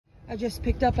I just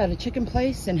picked up at a chicken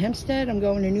place in Hempstead. I'm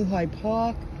going to New Hyde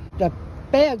Park. The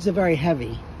bags are very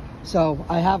heavy, so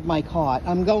I have my cart.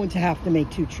 I'm going to have to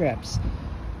make 2 trips,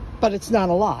 but it's not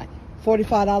a lot.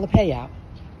 $45 payout.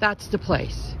 That's the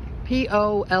place.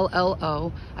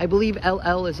 P-O-L-L-O. I believe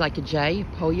L-L is like a J.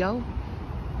 Pollo.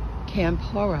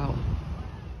 Camporo.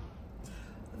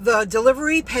 The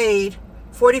delivery paid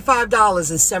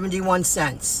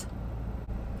 $45.71.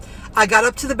 I got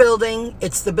up to the building.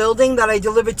 It's the building that I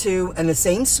delivered to and the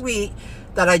same suite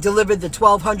that I delivered the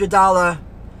 $1,200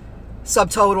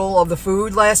 subtotal of the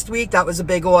food last week. That was a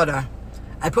big order.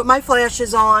 I put my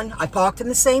flashes on. I parked in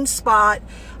the same spot.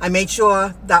 I made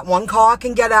sure that one car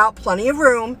can get out, plenty of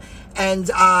room, and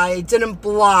I didn't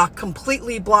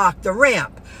completely block the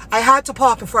ramp. I had to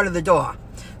park in front of the door.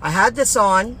 I had this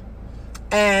on,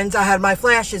 and I had my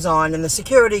flashes on, and the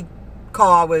security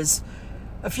car was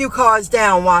a few cars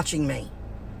down watching me,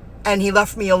 and he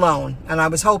left me alone. And I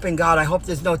was hoping, God, I hope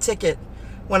there's no ticket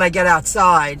when I get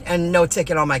outside, and no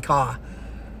ticket on my car.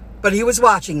 But he was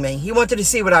watching me. He wanted to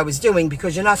see what I was doing,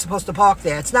 because you're not supposed to park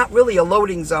there. It's not really a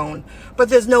loading zone, but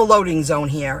there's no loading zone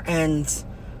here. And,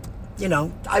 you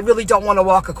know, I really don't want to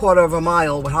walk a quarter of a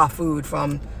mile with hot food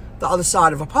from the other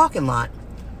side of a parking lot.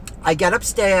 I get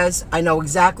upstairs. I know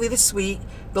exactly the suite,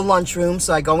 the lunchroom.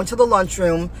 So I go into the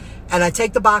lunchroom and I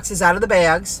take the boxes out of the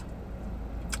bags.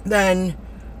 Then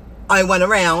I went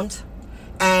around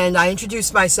and I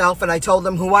introduced myself and I told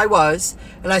them who I was.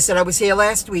 And I said I was here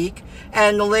last week.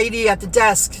 And the lady at the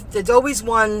desk, there's always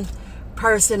one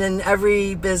person in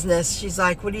every business. She's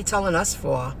like, what are you telling us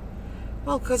for?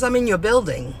 Well, because I'm in your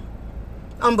building.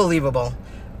 Unbelievable.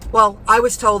 Well, I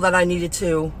was told that I needed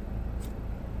to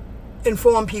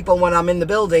inform people when I'm in the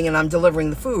building and I'm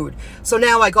delivering the food. So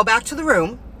now I go back to the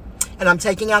room and I'm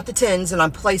taking out the tins and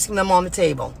I'm placing them on the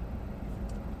table.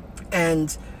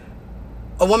 And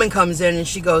a woman comes in and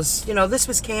she goes, you know, this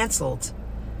was canceled.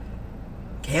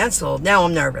 Canceled? Now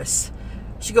I'm nervous.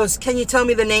 She goes, can you tell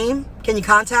me the name? Can you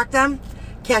contact them?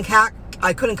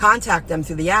 I couldn't contact them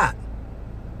through the app.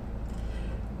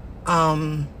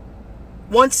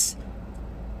 Once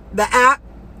the app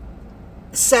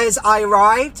says I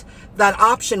arrived, that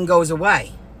option goes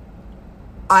away.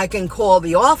 I can call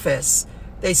the office.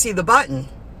 They see the button.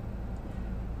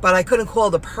 But I couldn't call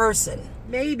the person.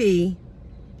 Maybe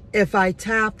if I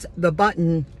tapped the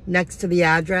button next to the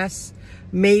address,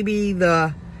 maybe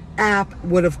the app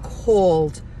would have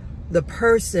called the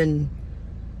person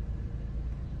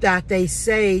that they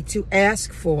say to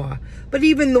ask for. But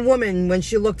even the woman, when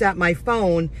she looked at my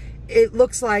phone, it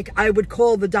looks like I would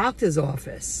call the doctor's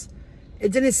office.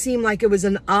 It didn't seem like it was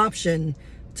an option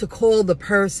to call the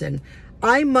person.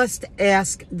 I must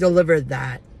ask dlivrd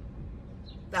that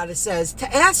it says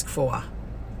to ask for.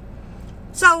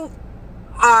 So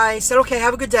I said, okay,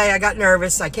 have a good day. I got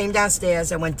nervous. I came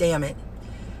downstairs. I went, damn it.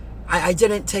 I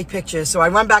didn't take pictures. So I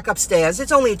run back upstairs.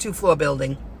 It's only a 2-floor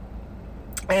building.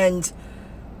 And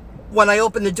when I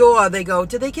open the door, they go,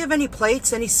 did they give any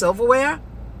plates, any silverware?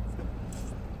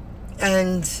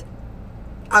 And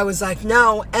I was like,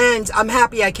 no. And I'm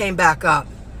happy I came back up.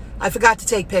 I forgot to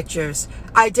take pictures.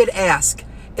 I did ask,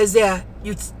 is there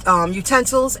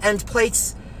utensils and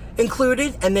plates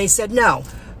included? And they said no.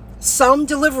 Some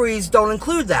deliveries don't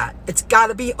include that. It's got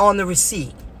to be on the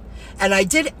receipt. And I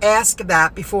did ask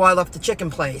that before I left the chicken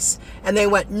place. And they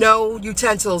went, no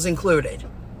utensils included.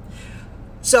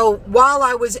 So while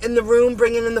I was in the room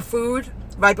bringing in the food,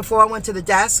 right before I went to the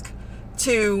desk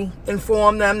to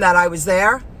inform them that I was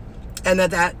there and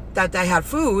that they had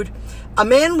food, a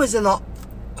man was in the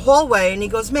hallway and he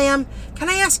goes, ma'am, can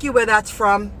I ask you where that's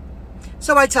from?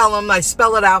 So I tell him, I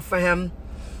spell it out for him.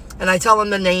 And I tell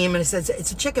him the name, and it says,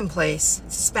 it's a chicken place.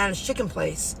 It's a Spanish chicken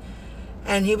place.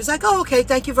 And he was like, oh, okay,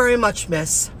 thank you very much,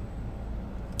 miss.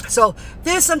 So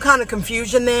there's some kind of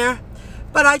confusion there.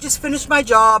 But I just finished my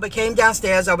job. I came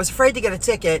downstairs. I was afraid to get a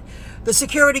ticket. The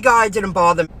security guy didn't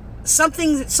bother me.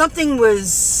 Something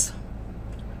was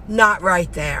not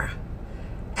right there.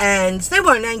 And they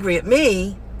weren't angry at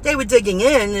me. They were digging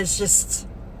in. It's just...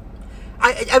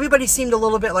 everybody seemed a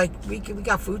little bit like, we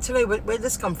got food today? Where'd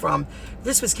this come from?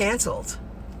 This was canceled.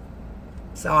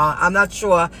 So I'm not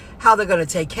sure how they're going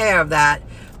to take care of that.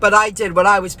 But I did what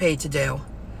I was paid to do.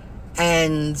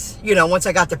 And, you know, once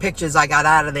I got the pictures, I got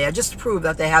out of there just to prove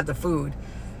that they had the food.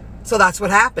 So that's what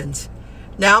happened.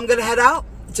 Now I'm going to head out.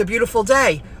 It's a beautiful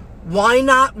day. Why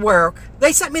not work?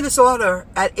 They sent me this order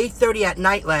at 8:30 at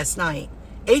night last night.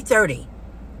 8:30.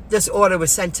 This order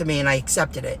was sent to me and I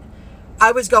accepted it.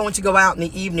 I was going to go out in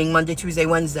the evening, Monday, Tuesday,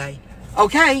 Wednesday.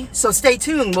 Okay, so stay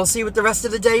tuned. We'll see what the rest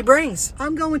of the day brings.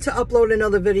 I'm going to upload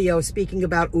another video speaking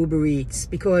about Uber Eats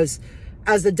because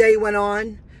as the day went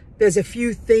on, there's a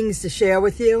few things to share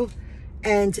with you.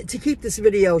 And to keep this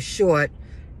video short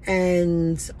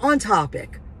and on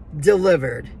topic,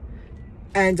 delivered.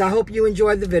 And I hope you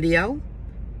enjoyed the video.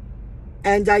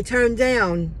 And I turned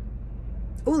down,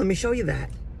 oh, let me show you that.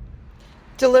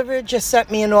 Delivered just sent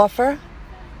me an offer.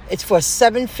 It's for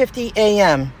 7:50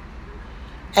 a.m.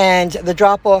 And the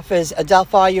drop-off is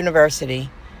Adelphi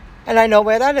University. And I know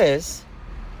where that is.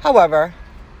 However,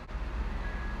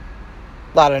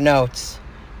 a lot of notes.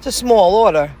 It's a small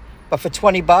order, but for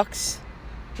 20 bucks,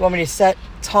 you want me to set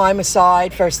time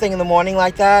aside first thing in the morning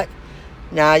like that?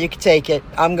 Nah, you can take it.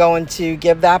 I'm going to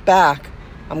give that back.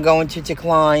 I'm going to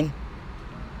decline.